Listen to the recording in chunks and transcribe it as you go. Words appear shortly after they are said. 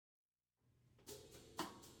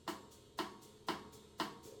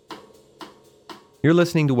You're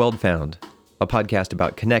listening to Weld Found, a podcast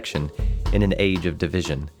about connection in an age of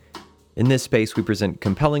division. In this space, we present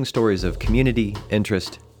compelling stories of community,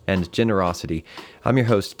 interest, and generosity. I'm your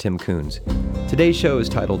host, Tim Coons. Today's show is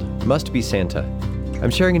titled Must Be Santa.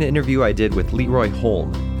 I'm sharing an interview I did with Leroy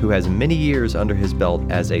Holm, who has many years under his belt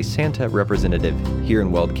as a Santa representative here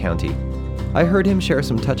in Weld County. I heard him share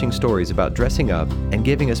some touching stories about dressing up and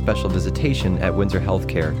giving a special visitation at Windsor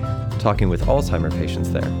Healthcare, talking with Alzheimer's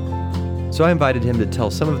patients there. So I invited him to tell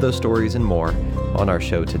some of those stories and more on our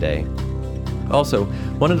show today. Also,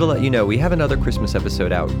 wanted to let you know we have another Christmas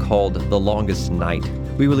episode out called The Longest Night.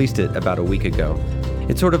 We released it about a week ago.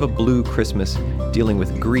 It's sort of a blue Christmas, dealing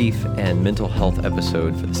with grief and mental health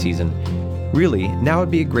episode for the season. Really, now would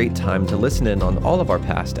be a great time to listen in on all of our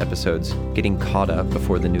past episodes, getting caught up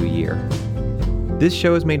before the new year. This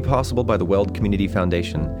show is made possible by the Weld Community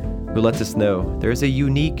Foundation, who lets us know there is a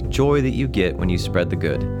unique joy that you get when you spread the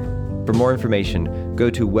good. For more information, go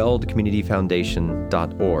to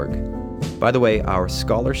weldcommunityfoundation.org. By the way, our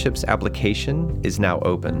scholarships application is now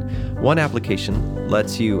open. One application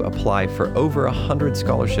lets you apply for over 100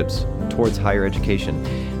 scholarships towards higher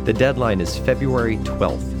education. The deadline is February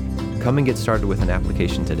 12th. Come and get started with an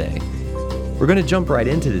application today. We're going to jump right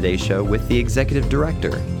into today's show with the executive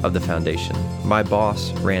director of the foundation, my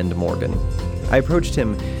boss, Rand Morgan. I approached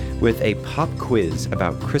him with a pop quiz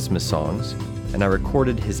about Christmas songs, and I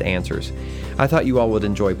recorded his answers. I thought you all would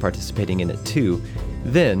enjoy participating in it too.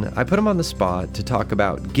 Then I put him on the spot to talk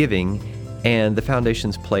about giving and the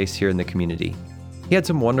foundation's place here in the community. He had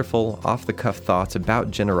some wonderful off-the-cuff thoughts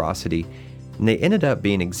about generosity, and they ended up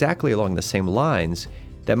being exactly along the same lines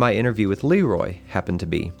that my interview with Leroy happened to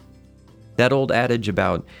be. That old adage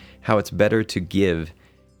about how it's better to give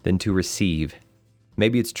than to receive,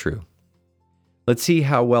 maybe it's true. Let's see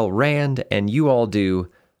how well Rand and you all do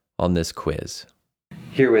on this quiz.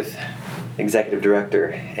 Here with Executive Director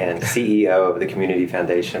and CEO of the Community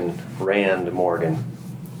Foundation, Rand Morgan.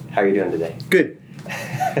 How are you doing today? Good.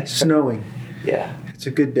 Snowing. Yeah. It's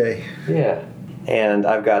a good day. Yeah. And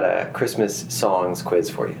I've got a Christmas songs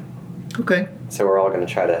quiz for you. Okay. So we're all going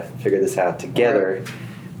to try to figure this out together. Right.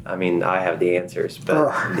 I mean, I have the answers,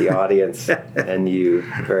 but the audience and you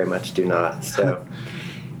very much do not. So, all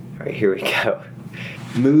right, here we go.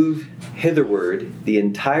 Move hitherward the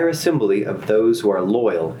entire assembly of those who are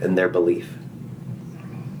loyal in their belief.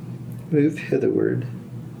 Move hitherward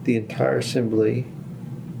the entire assembly.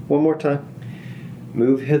 One more time.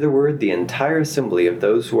 Move hitherward the entire assembly of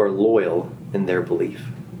those who are loyal in their belief.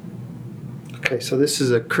 Okay, so this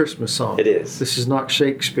is a Christmas song. It is. This is not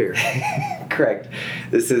Shakespeare. Correct.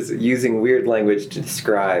 This is using weird language to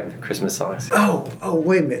describe Christmas songs. Oh,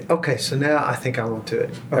 wait a minute. Okay, so now I think I'm onto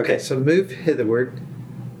it. Okay. So move hitherward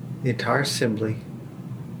the entire assembly.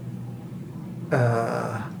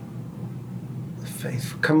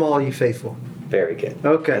 Faithful. Come all you faithful. Very good.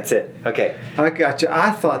 Okay. That's it. Okay. I got you.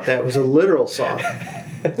 I thought that was a literal song.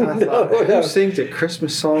 I thought, who sings a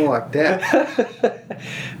Christmas song like that?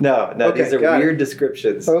 No, Okay, these are weird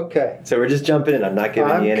descriptions. Okay. So we're just jumping in. I'm not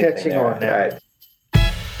giving you anything. I'm catching on now. All right.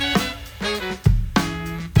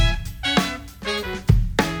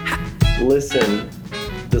 Listen,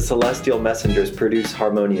 the celestial messengers produce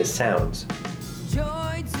harmonious sounds.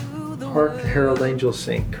 Hark the herald angels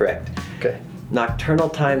sing. Correct. Okay. Nocturnal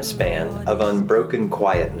time span of unbroken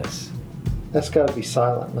quietness. That's got to be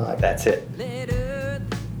Silent Night. That's it.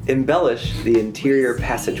 Embellish the interior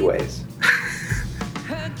passageways.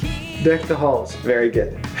 Deck the halls. Very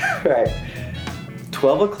good. All right.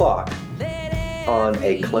 12 o'clock on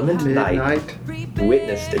a clement night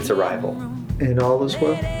witnessed its arrival. And all is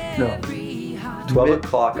well? No. 12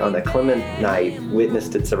 o'clock on a clement night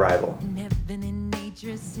witnessed its arrival.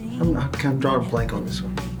 I'm drawing a blank on this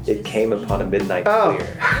one. It came upon a midnight Oh.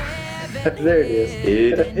 clear. There it is.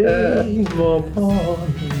 It came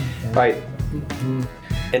upon. Right.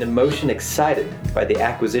 An emotion excited by the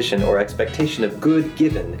acquisition or expectation of good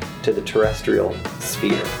given to the terrestrial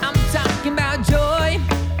sphere. I'm talking about joy.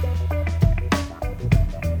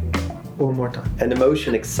 One more time. An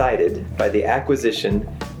emotion excited by the acquisition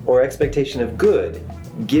or expectation of good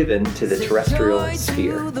given to the terrestrial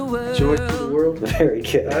sphere. Joy to the world. Very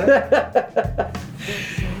good.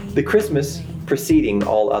 The Christmas preceding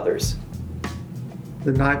all others.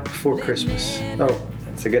 The night before Christmas. Oh,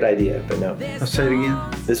 It's a good idea, but no. I'll say it again.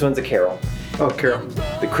 This one's a carol. Oh, Carol.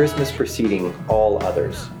 The Christmas preceding all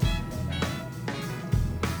others.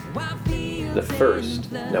 The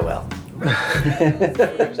first Noel.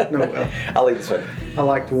 No, well, I'll leave this one. I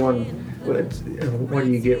like the one. What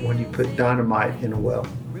do you get when you put dynamite in a well?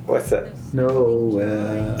 What's that? No,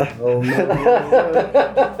 oh no.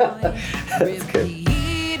 That's good.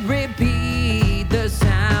 Repeat the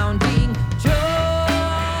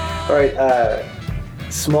All right,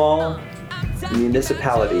 small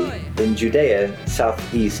municipality in Judea,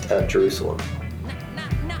 southeast of Jerusalem.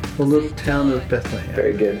 The little town of Bethlehem.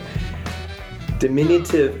 Very good.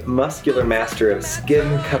 Diminutive muscular master of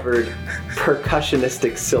skin-covered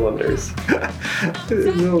percussionistic cylinders.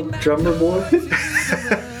 Little drummer boy.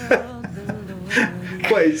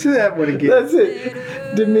 Wait, say that one again. That's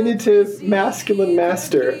it. Diminutive masculine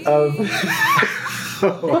master of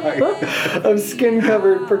of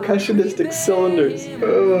skin-covered percussionistic cylinders.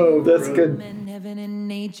 Oh, that's bro. good. And heaven and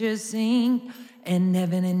nature sing, and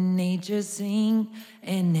heaven and nature sing,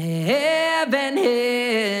 and heaven,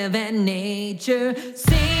 nature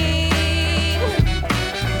sing.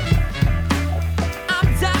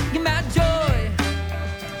 I'm talking about joy.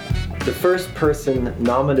 The first person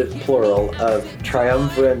nominative plural of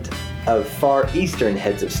triumvirate of Far Eastern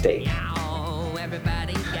heads of state. Oh,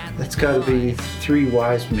 everybody got That's got to be Three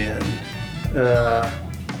Wise Men.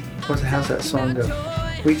 How's that song go?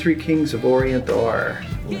 We three kings of Orient are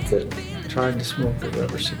That's it. trying to smoke a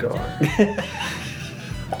rubber cigar.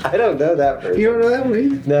 I don't know that version. You don't know that one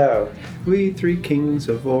either? No. We three kings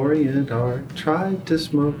of Orient are tried to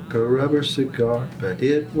smoke a rubber cigar, but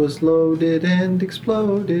it was loaded and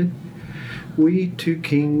exploded. We two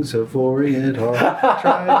kings of Orient are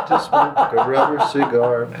tried to smoke a rubber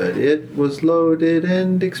cigar, but it was loaded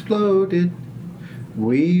and exploded.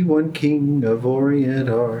 We one king of Orient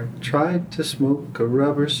are tried to smoke a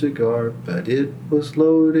rubber cigar, but it was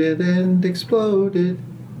loaded and exploded.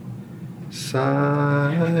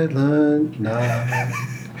 Silent night.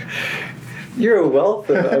 You're a wealth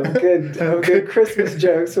of good Christmas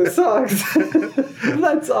jokes with songs.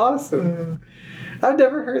 That's awesome. I've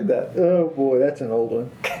never heard that. Oh boy, that's an old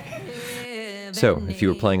one. So, if you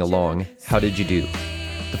were playing along, how did you do?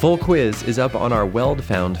 The full quiz is up on our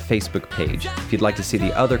Weld-Found Facebook page. If you'd like to see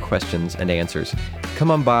the other questions and answers, come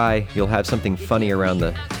on by. You'll have something funny around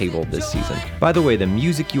the table this season. By the way, the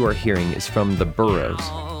music you are hearing is from the Burros.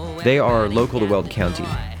 They are local to Weld County,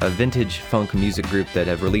 a vintage funk music group that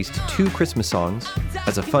have released 2 Christmas songs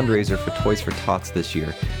as a fundraiser for Toys for Tots this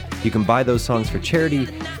year. You can buy those songs for charity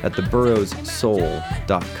at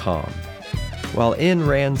theburrowssoul.com. While in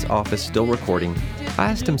Rand's office still recording,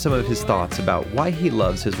 I asked him some of his thoughts about why he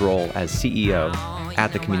loves his role as CEO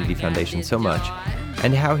at the Community Foundation so much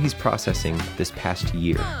and how he's processing this past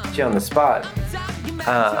year. Put you on the spot.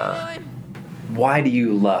 Why do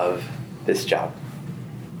you love this job?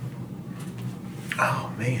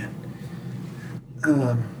 Oh man,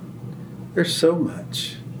 there's so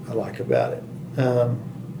much I like about it.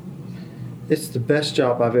 It's the best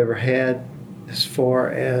job I've ever had as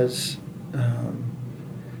far as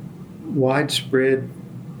widespread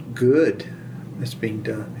good that's being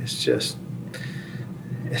done. It's just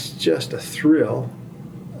a thrill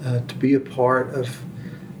to be a part of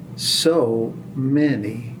so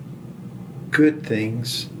many good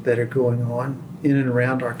things that are going on in and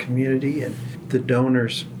around our community, and the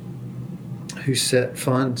donors who set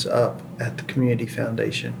funds up at the Community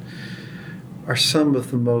Foundation are some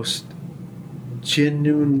of the most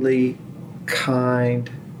genuinely kind,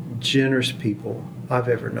 generous people I've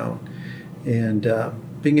ever known. And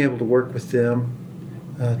being able to work with them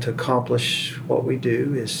to accomplish what we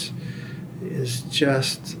do is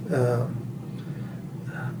just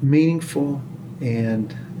meaningful,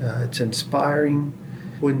 and it's inspiring.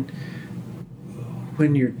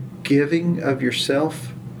 When you're giving of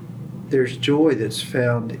yourself, there's joy that's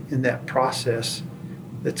found in that process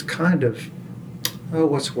that's kind of,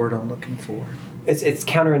 what's the word I'm looking for? It's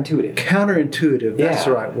counterintuitive. Counterintuitive, that's Yeah.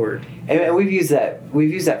 the right word. And we've used that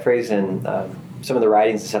phrase in some of the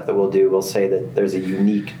writings and stuff that we'll do. We'll say that there's a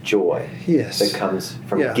unique joy Yes. that comes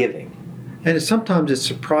from Yeah. giving. And sometimes it's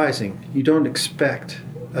surprising. You don't expect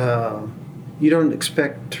to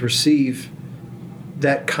receive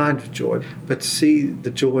that kind of joy, but to see the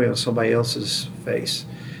joy on somebody else's face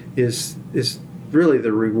is really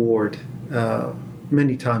the reward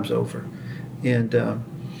many times over. And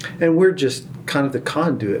we're just kind of the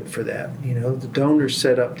conduit for that. You know, the donors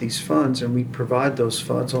set up these funds, and we provide those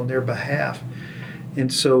funds on their behalf.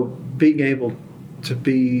 And so being able to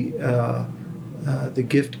be the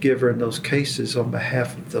gift giver in those cases on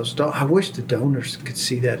behalf of those donors, I wish the donors could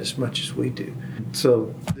see that as much as we do.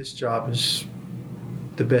 So this job is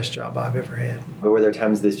the best job I've ever had. But were there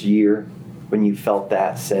times this year when you felt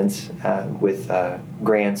that sense with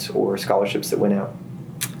grants or scholarships that went out?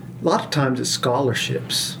 A lot of times it's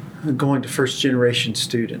scholarships going to first-generation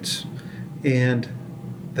students, and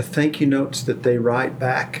the thank you notes that they write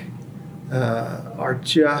back are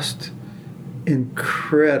just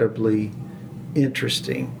incredibly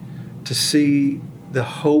interesting to see the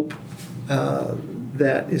hope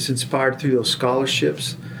that is inspired through those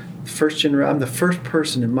scholarships. I'm the first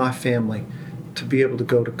person in my family to be able to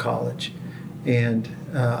go to college, and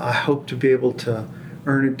I hope to be able to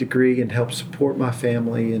earn a degree and help support my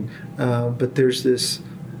family. And but there's this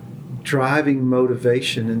driving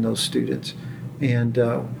motivation in those students, and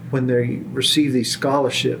when they receive these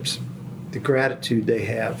scholarships, the gratitude they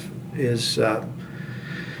have is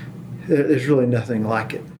there's really nothing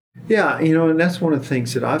like it. Yeah, and that's one of the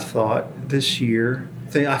things that I've thought this year.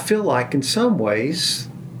 I feel like in some ways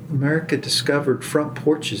America discovered front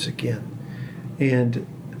porches again, and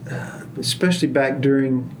especially back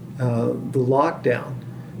during the lockdown,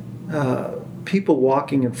 people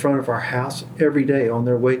walking in front of our house every day on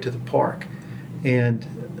their way to the park, and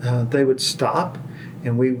they would stop,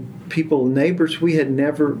 and neighbors we had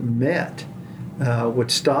never met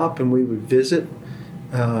would stop, and we would visit,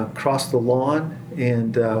 cross the lawn,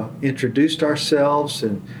 and introduced ourselves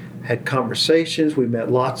and had conversations. We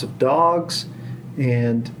met lots of dogs,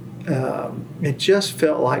 and it just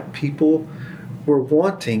felt like people were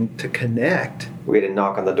wanting to connect. We had a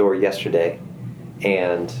knock on the door yesterday,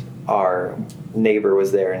 and our neighbor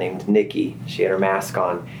was there named Nikki. She had her mask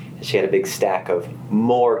on, and she had a big stack of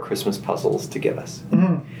more Christmas puzzles to give us.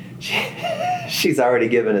 Mm-hmm. She's already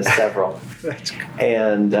given us several. That's cool.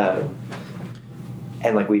 And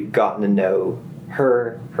like we've gotten to know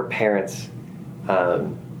her parents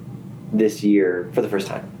this year for the first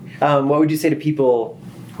time. What would you say to people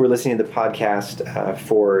who are listening to the podcast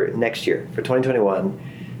for next year, for 2021,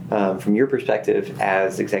 from your perspective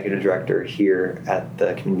as executive director here at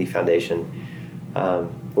the Community Foundation?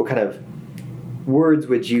 What kind of words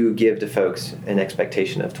would you give to folks in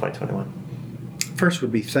expectation of 2021? First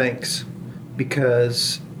would be thanks,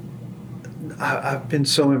 because I've been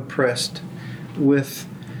so impressed with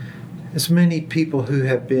as many people who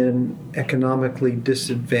have been economically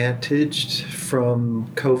disadvantaged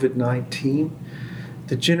from COVID-19.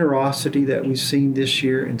 The generosity that we've seen this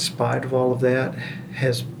year, in spite of all of that,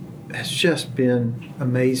 has just been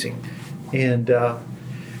amazing. And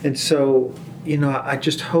so, I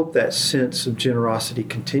just hope that sense of generosity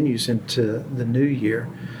continues into the new year.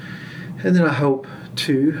 And then I hope,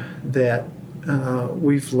 too, that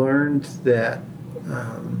we've learned that,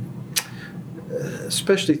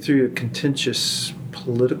 especially through a contentious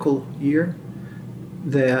political year,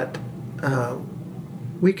 that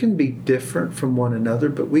we can be different from one another,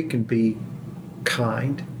 but we can be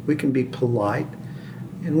kind, we can be polite,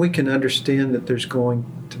 and we can understand that there's going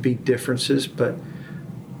to be differences, but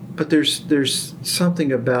there's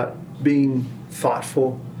something about being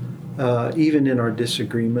thoughtful, even in our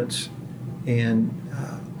disagreements, and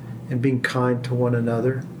being kind to one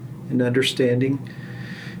another and understanding.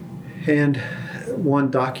 And one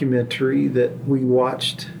documentary that we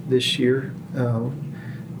watched this year,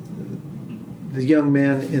 the young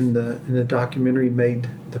man in the documentary made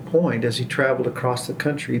the point as he traveled across the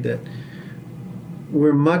country that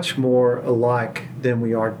we're much more alike than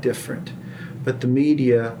we are different. But the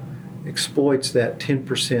media exploits that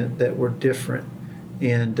 10% that we're different.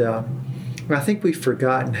 And I think we've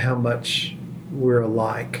forgotten how much we're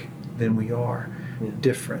alike than we are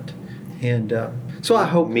different. And so I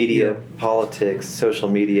hope media, politics, social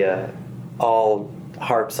media, all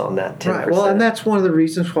harps on that 10%. Right. Well, and that's one of the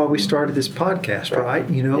reasons why we started this podcast, right?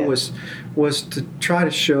 Was to try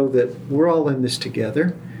to show that we're all in this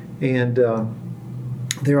together, and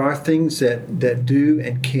there are things that do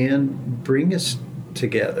and can bring us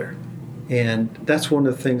together. And that's one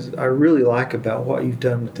of the things that I really like about what you've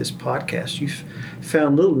done with this podcast. You've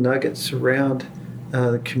found little nuggets around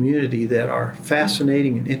the community that are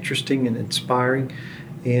fascinating and interesting and inspiring,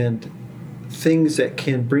 and things that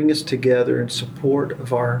can bring us together in support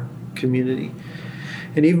of our community.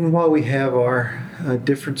 And even while we have our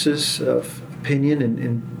differences of opinion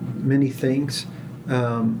in many things,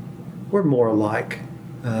 we're more alike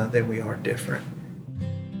than we are different.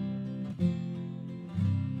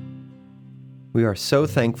 We are so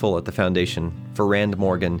thankful at the Foundation for Rand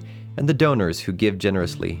Morgan and the donors who give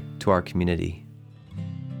generously to our community.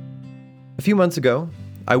 A few months ago,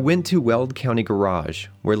 I went to Weld County Garage,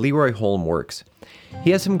 where Leroy Holm works.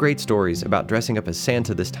 He has some great stories about dressing up as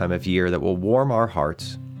Santa this time of year that will warm our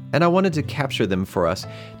hearts, and I wanted to capture them for us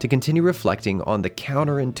to continue reflecting on the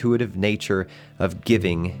counterintuitive nature of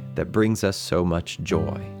giving that brings us so much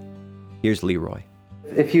joy. Here's Leroy.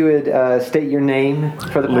 If you would state your name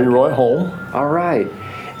for the podcast. Leroy Holm. All right.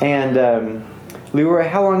 And Leroy,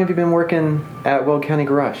 how long have you been working at Weld County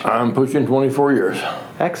Garage? I'm pushing 24 years.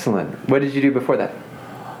 Excellent. What did you do before that?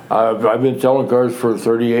 I've been selling cars for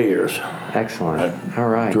 38 years. Excellent. All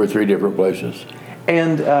right. 2 or 3 different places.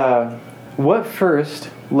 And what first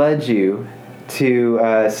led you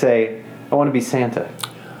to say, I want to be Santa?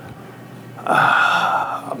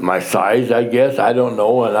 My size, I guess. I don't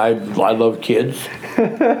know, and I love kids.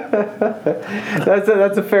 That's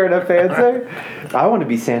a fair enough answer. I want to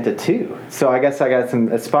be Santa too, so I guess I got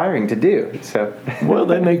some aspiring to do. So. Well,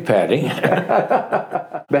 they make padding.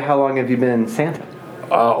 But how long have you been Santa?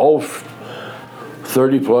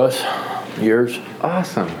 30 plus years.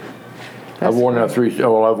 Awesome. I've worn out 3.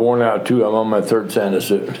 Well, I've worn out 2. I'm on my 3rd Santa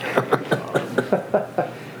suit.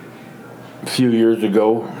 A few years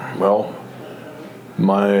ago, well,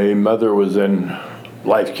 my mother was in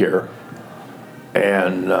life care,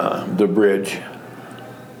 and the bridge.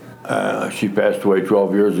 She passed away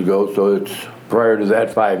 12 years ago, so it's prior to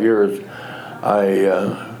that 5 years,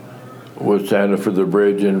 I was Santa for the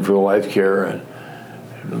bridge and for life care, and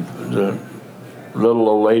the little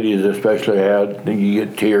old ladies especially you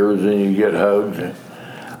get tears and you get hugs.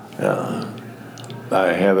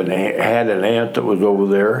 I had an aunt that was over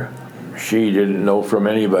there. She didn't know from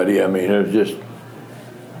anybody. I mean, it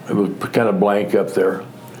was kind of blank up there.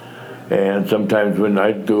 And sometimes when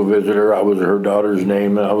I'd go visit her, I was her daughter's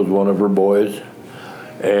name, and I was one of her boys.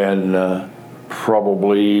 And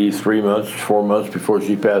probably 4 months before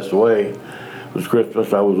she passed away, it was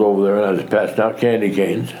Christmas, I was over there, and I was passing out candy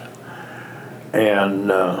canes.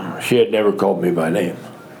 And she had never called me by name.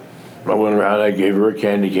 I went around, I gave her a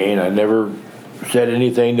candy cane. I never said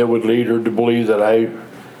anything that would lead her to believe that I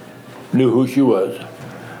knew who she was.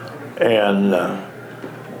 And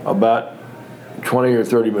about 20 or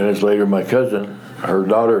 30 minutes later, my cousin, her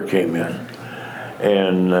daughter, came in,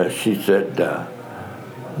 and she said,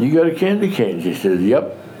 you got a candy cane? She said,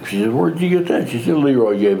 yep. She said, where'd you get that? She said,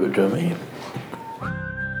 Leroy gave it to me.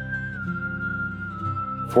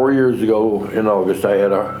 4 years ago in August, I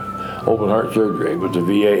had a open heart surgery with the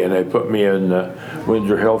VA, and they put me in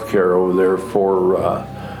Windsor Healthcare over there for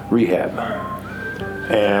rehab.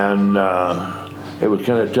 And it was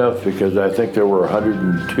kind of tough because I think there were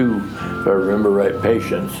 102, if I remember right,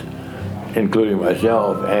 patients, including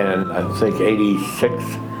myself, and I think 86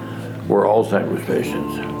 were Alzheimer's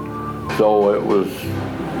patients. So it was,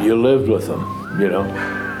 you lived with them, you know.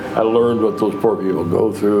 I learned what those poor people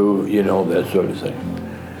go through, you know, that sort of thing.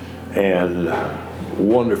 And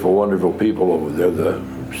wonderful, wonderful people over there, the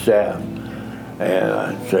staff. And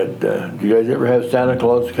I said, do you guys ever have Santa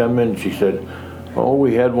Claus come in? She said, oh,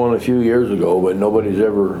 we had one a few years ago, but nobody's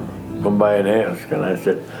ever come by and asked. And I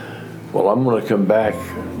said, well, I'm going to come back.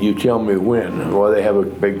 You tell me when. Well, they have a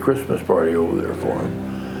big Christmas party over there for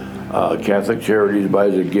them. Catholic Charities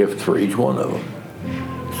buys a gift for each one of them.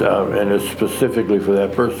 So, and it's specifically for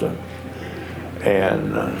that person.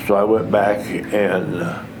 And so I went back, and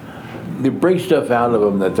they bring stuff out of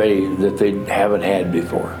them that they haven't had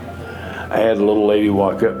before. I had a little lady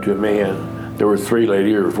walk up to me, and there were 3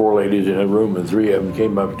 ladies or 4 ladies in a room, and 3 of them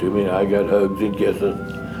came up to me, and I got hugs and kisses.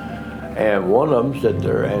 And one of them sat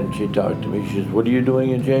there, and she talked to me. She said, what are you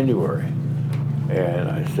doing in January? And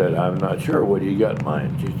I said, I'm not sure. What do you got in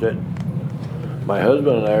mind? She said, my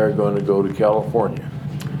husband and I are going to go to California,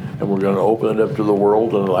 and we're going to open it up to the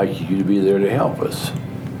world, and I'd like you to be there to help us.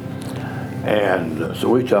 And so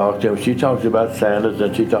we talked, and she talked about Santas,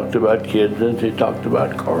 and she talked about kids, and she talked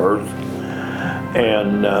about cars.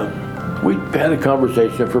 And we had a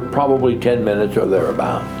conversation for probably 10 minutes or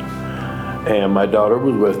thereabouts. And my daughter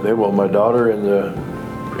was with me. Well, my daughter and the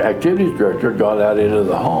activities director got out into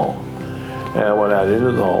the hall. And I went out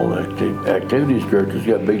into the hall, and the activities director's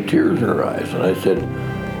got big tears in her eyes. And I said,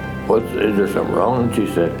 is there something wrong? And she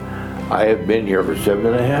said, I have been here for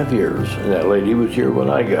 7.5 years, and that lady was here when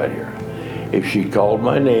I got here. If she called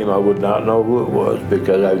my name, I would not know who it was,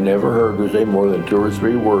 because I've never heard her say more than 2 or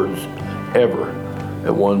 3 words ever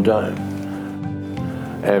at one time.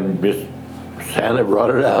 And just Santa brought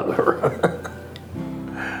it out of her.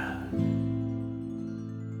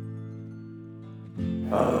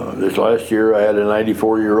 This last year, I had a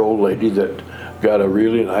 94-year-old lady that got a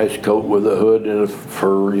really nice coat with a hood and a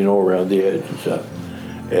fur, you know, around the edge and stuff.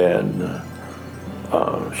 And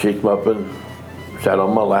she came up and sat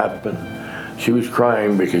on my lap, and she was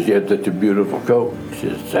crying because she had such a beautiful coat. She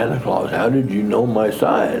said, Santa Claus, how did you know my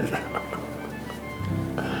size?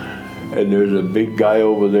 And there's a big guy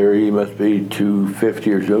over there, he must be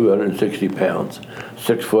 250 or 260 pounds,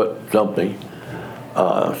 6 foot something,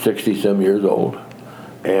 60-some years old.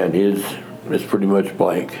 And his is pretty much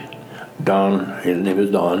blank. Don, his name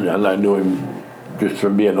is Don, and I knew him just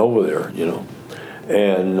from being over there, you know.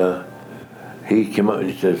 And he came up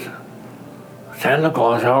and he says, Santa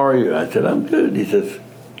Claus, how are you? I said, I'm good. He says,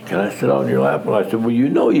 can I sit on your lap? And I said, well, you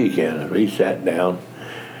know you can. And he sat down,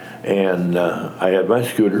 and I had my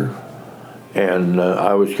scooter, And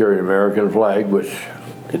I was carrying an American flag, which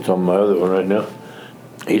it's on my other one right now.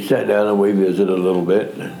 He sat down and we visited a little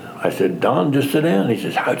bit. I said, Don, just sit down. He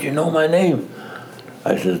says, how'd you know my name?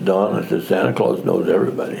 I says, Don, I said, Santa Claus knows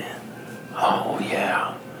everybody. Oh,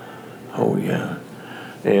 yeah. Oh, yeah.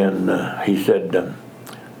 And he said,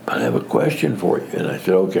 I have a question for you. And I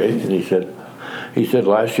said, okay. And he said,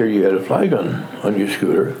 last year you had a flag on your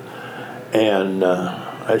scooter. And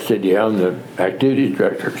I said, yeah, I'm the activities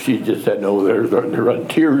director. She's just sitting over there starting to run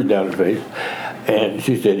tears down her face. And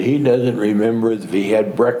she said, he doesn't remember if he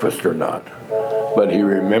had breakfast or not, but he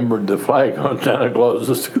remembered the flag on Santa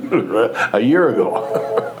Claus's scooter a year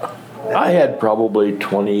ago. I had probably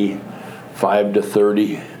 25 to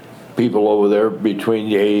 30 people over there between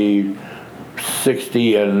the age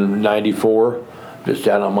 60 and 94, just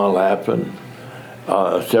sat on my lap, and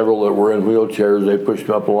several that were in wheelchairs, they pushed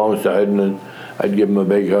me up alongside, and then I'd give them a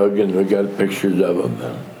big hug, and we got pictures of them.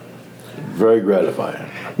 Very gratifying.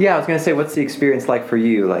 Yeah, I was going to say, what's the experience like for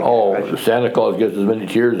you? Santa Claus gets as many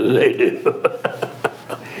tears as they do.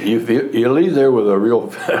 You leave there with a real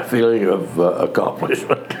feeling of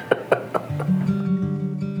accomplishment.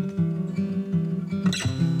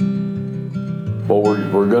 Well,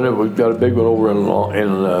 we've got a big one over in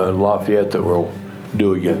Lafayette that we'll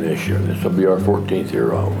do again this year. This will be our 14th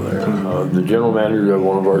year over there. The general manager of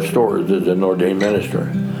one of our stores is an ordained minister,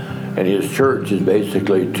 and his church is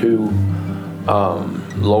basically two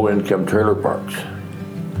low-income trailer parks,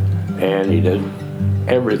 and he did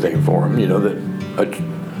everything for them, that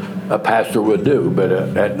a pastor would do, but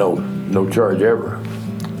at no charge ever.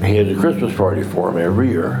 He has a Christmas party for them every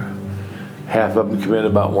year. Half of them come in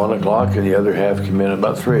about 1 o'clock, and the other half come in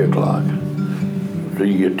about 3 o'clock. So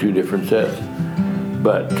you get two different sets.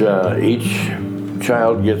 But each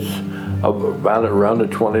child gets around a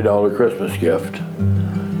 $20 Christmas gift.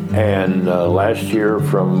 And last year,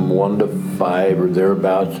 from 1 to 5 or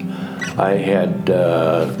thereabouts, I had,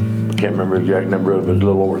 can't remember the exact number, it was a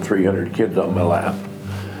little over 300 kids on my lap.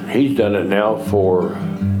 He's done it now for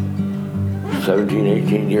 17,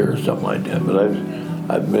 18 years, something like that. But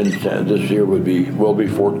I've been, this year will be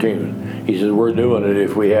 14. He says, we're doing it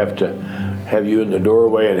if we have to have you in the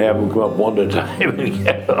doorway and have them come up one at a time and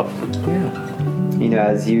get them. Yeah.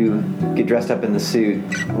 As you get dressed up in the suit,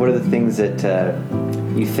 what are the things that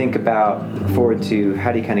you think about, look forward to?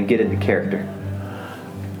 How do you kind of get into character?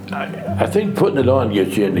 I think putting it on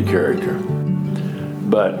gets you into character.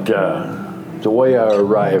 But the way I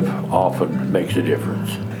arrive often makes a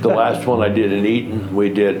difference. The last one I did in Eaton, we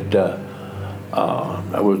did, I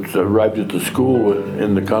arrived at the school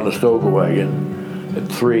in the Conestoga wagon at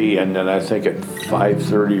 3, and then I think at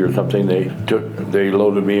 5:30 or something they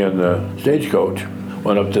loaded me in the stagecoach,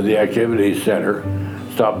 went up to the activities center,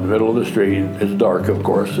 stopped in the middle of the street. It's dark, of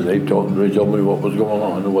course, and they told me what was going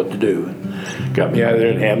on and what to do. Got me out of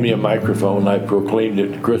there and handed me a microphone. I proclaimed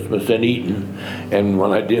it Christmas in Eaton, and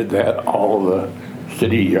when I did that, all the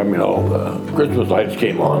Christmas lights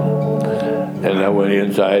came on, and I went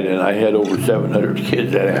inside, and I had over 700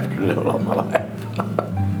 kids that afternoon on my lap.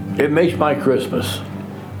 It makes my Christmas.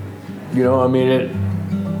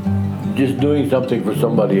 Just doing something for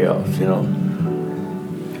somebody else,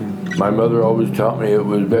 My mother always taught me it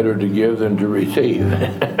was better to give than to receive.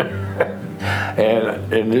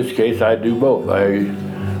 And in this case, I do both.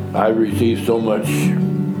 I receive so much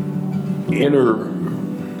inner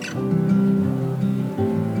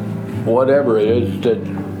whatever it is that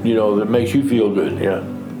makes you feel good. Yeah,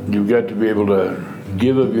 you've got to be able to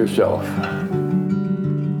give of yourself.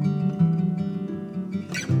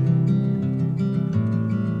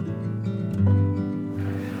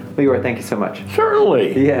 Leroy, thank you so much.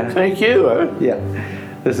 Certainly. Yeah. Thank you. Yeah.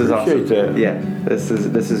 This is awesome. Appreciate that. Yeah. This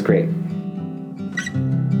is great.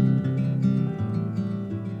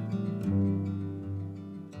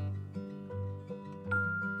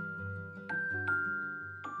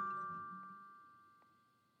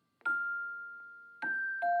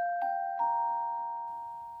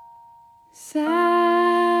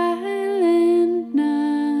 Silent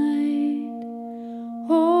night,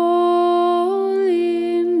 holy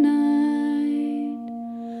night,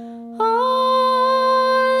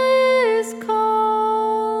 all is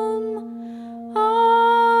calm,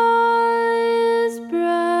 all is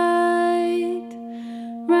bright,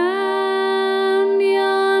 round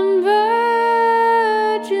yon virgin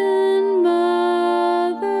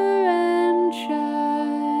mother and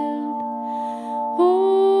child.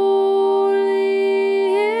 Holy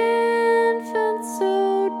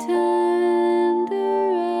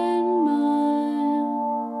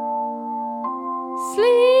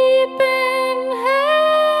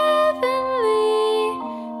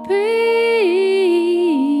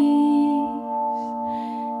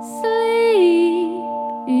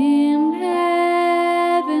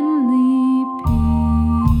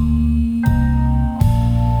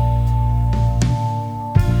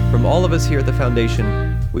From all of us here at the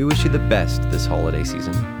Foundation, we wish you the best this holiday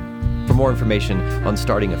season. For more information on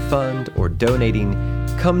starting a fund or donating,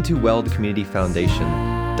 come to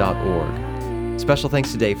weldcommunityfoundation.org. Special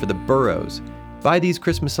thanks today for the Burrows. Buy these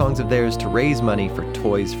Christmas songs of theirs to raise money for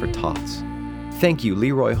Toys for Tots. Thank you,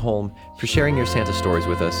 Leroy Holm, for sharing your Santa stories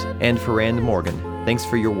with us, and for Rand Morgan, thanks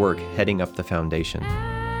for your work heading up the Foundation.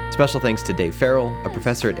 Special thanks to Dave Farrell, a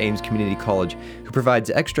professor at Ames Community College, who provides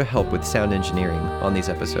extra help with sound engineering on these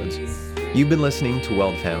episodes. You've been listening to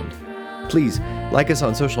Weld Found. Please like us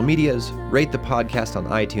on social medias, rate the podcast on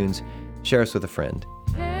iTunes, share us with a friend.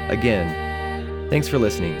 Again, thanks for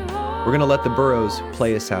listening. We're going to let the Burrows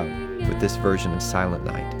play us out with this version of Silent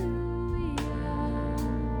Night.